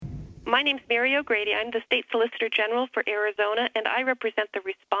My name's Mary O'Grady. I'm the State Solicitor General for Arizona, and I represent the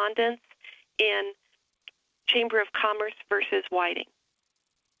respondents in Chamber of Commerce versus Whiting.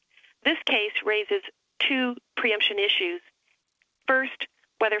 This case raises two preemption issues. First,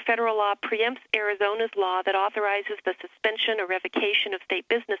 whether federal law preempts Arizona's law that authorizes the suspension or revocation of state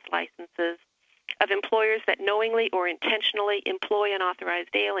business licenses of employers that knowingly or intentionally employ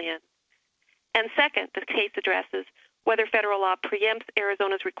unauthorized aliens. And second, the case addresses whether federal law preempts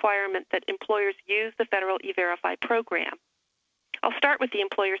Arizona's requirement that employers use the federal E-Verify program. I'll start with the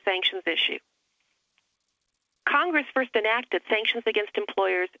employer sanctions issue. Congress first enacted sanctions against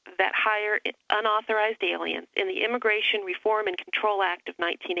employers that hire unauthorized aliens in the Immigration Reform and Control Act of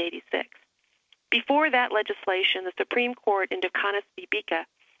 1986. Before that legislation, the Supreme Court in Ducanis v. Bica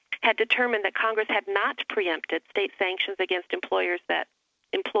had determined that Congress had not preempted state sanctions against employers that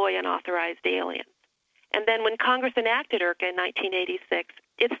employ unauthorized aliens. And then when Congress enacted IRCA in 1986,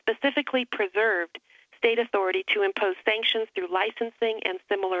 it specifically preserved state authority to impose sanctions through licensing and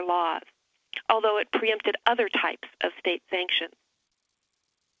similar laws, although it preempted other types of state sanctions.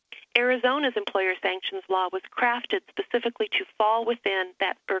 Arizona's employer sanctions law was crafted specifically to fall within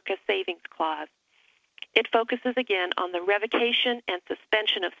that IRCA savings clause. It focuses again on the revocation and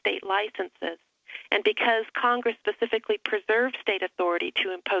suspension of state licenses, and because Congress specifically preserved state authority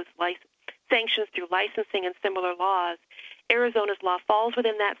to impose sanctions through licensing and similar laws, Arizona's law falls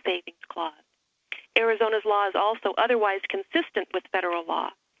within that savings clause. Arizona's law is also otherwise consistent with federal law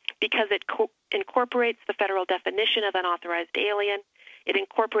because it incorporates the federal definition of unauthorized alien, it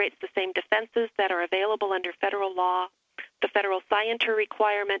incorporates the same defenses that are available under federal law, the federal scienter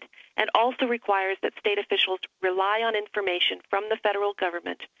requirement, and also requires that state officials rely on information from the federal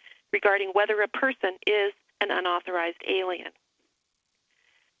government regarding whether a person is an unauthorized alien.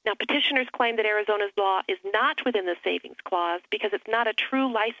 Now, petitioners claim that Arizona's law is not within the savings clause because it's not a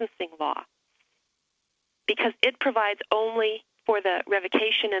true licensing law, because it provides only for the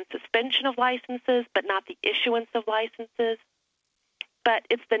revocation and suspension of licenses, but not the issuance of licenses. But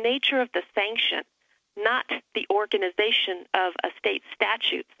it's the nature of the sanction, not the organization of a state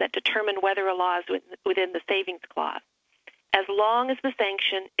statutes that determine whether a law is within the savings clause. As long as the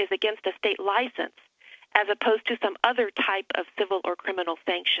sanction is against a state license, as opposed to some other type of civil or criminal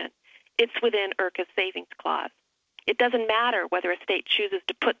sanction, it's within IRCA's savings clause. It doesn't matter whether a state chooses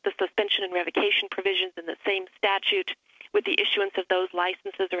to put the suspension and revocation provisions in the same statute with the issuance of those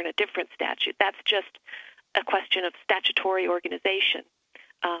licenses or in a different statute. That's just a question of statutory organization,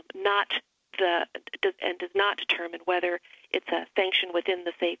 and does not determine whether it's a sanction within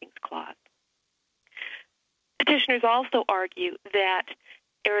the savings clause. Petitioners also argue that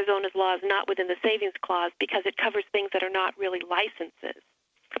Arizona's law is not within the savings clause because it covers things that are not really licenses.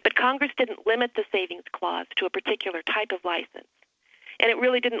 But Congress didn't limit the savings clause to a particular type of license. And it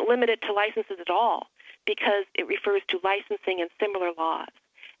really didn't limit it to licenses at all because it refers to licensing and similar laws.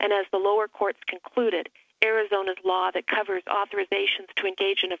 And as the lower courts concluded, Arizona's law that covers authorizations to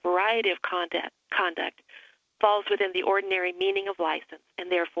engage in a variety of conduct falls within the ordinary meaning of license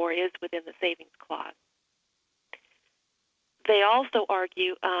and therefore is within the savings clause. They also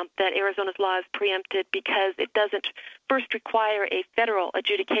argue that Arizona's law is preempted because it doesn't first require a federal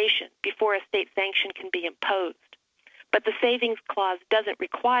adjudication before a state sanction can be imposed. But the savings clause doesn't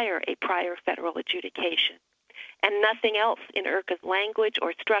require a prior federal adjudication. And nothing else in IRCA's language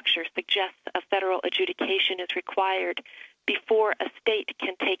or structure suggests a federal adjudication is required before a state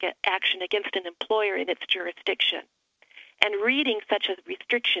can take action against an employer in its jurisdiction. And reading such a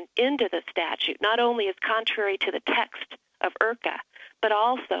restriction into the statute not only is contrary to the text of IRCA, but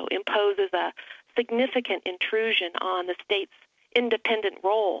also imposes a significant intrusion on the state's independent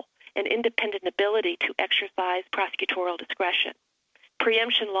role and independent ability to exercise prosecutorial discretion.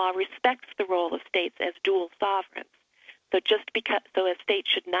 Preemption law respects the role of states as dual sovereigns. So a state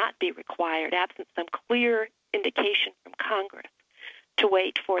should not be required, absent some clear indication from Congress, to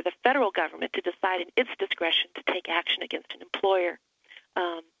wait for the federal government to decide in its discretion to take action against an employer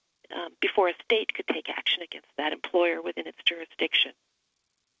before a state could take action against that employer within its jurisdiction.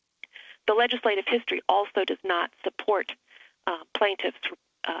 The legislative history also does not support plaintiffs'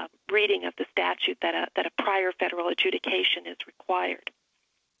 reading of the statute that a prior federal adjudication is required.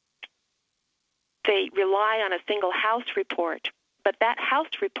 They rely on a single House report, but that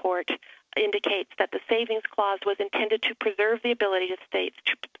House report indicates that the savings clause was intended to preserve the ability of states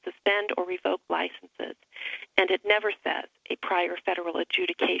to suspend or revoke licenses, and it never says a prior federal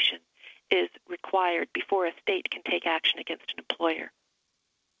adjudication is required before a state can take action against an employer.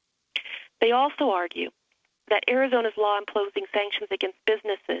 They also argue that Arizona's law imposing sanctions against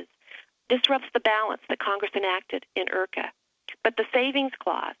businesses disrupts the balance that Congress enacted in IRCA, but the savings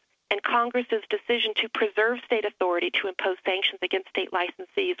clause and Congress's decision to preserve state authority to impose sanctions against state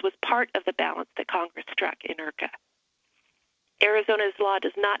licensees was part of the balance that Congress struck in IRCA. Arizona's law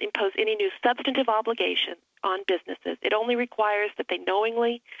does not impose any new substantive obligation on businesses. It only requires that they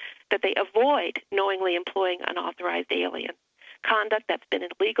avoid knowingly employing unauthorized aliens, conduct that's been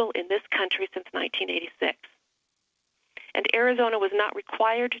illegal in this country since 1986. And Arizona was not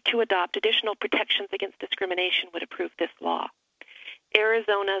required to adopt additional protections against discrimination would approve this law.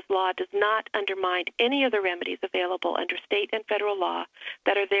 Arizona's law does not undermine any of the remedies available under state and federal law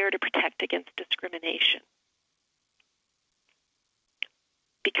that are there to protect against discrimination.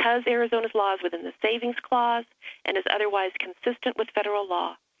 Because Arizona's law is within the Savings Clause and is otherwise consistent with federal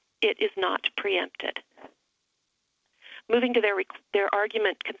law, it is not preempted. Moving to their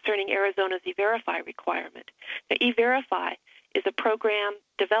argument concerning Arizona's E-Verify requirement. Now, E-Verify is a program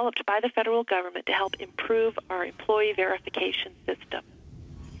developed by the federal government to help improve our employee verification system.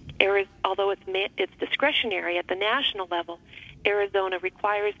 Although it's discretionary at the national level, Arizona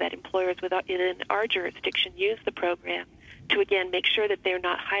requires that employers within our jurisdiction use the program to, again, make sure that they're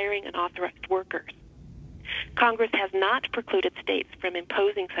not hiring unauthorized workers. Congress has not precluded states from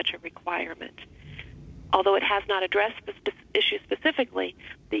imposing such a requirement. Although it has not addressed the issue specifically,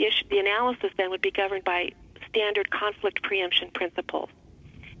 the analysis then would be governed by standard conflict preemption principles.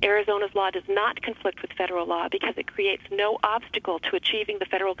 Arizona's law does not conflict with federal law because it creates no obstacle to achieving the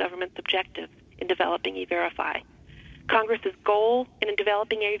federal government's objectives in developing E-Verify. Congress's goal in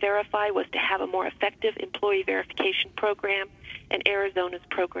developing E-Verify was to have a more effective employee verification program, and Arizona's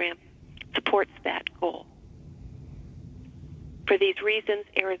program supports that goal. For these reasons,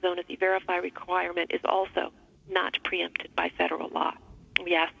 Arizona's E-Verify requirement is also not preempted by federal law.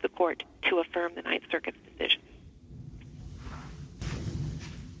 We ask the Court to affirm the Ninth Circuit's decision.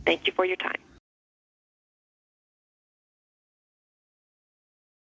 Thank you for your time.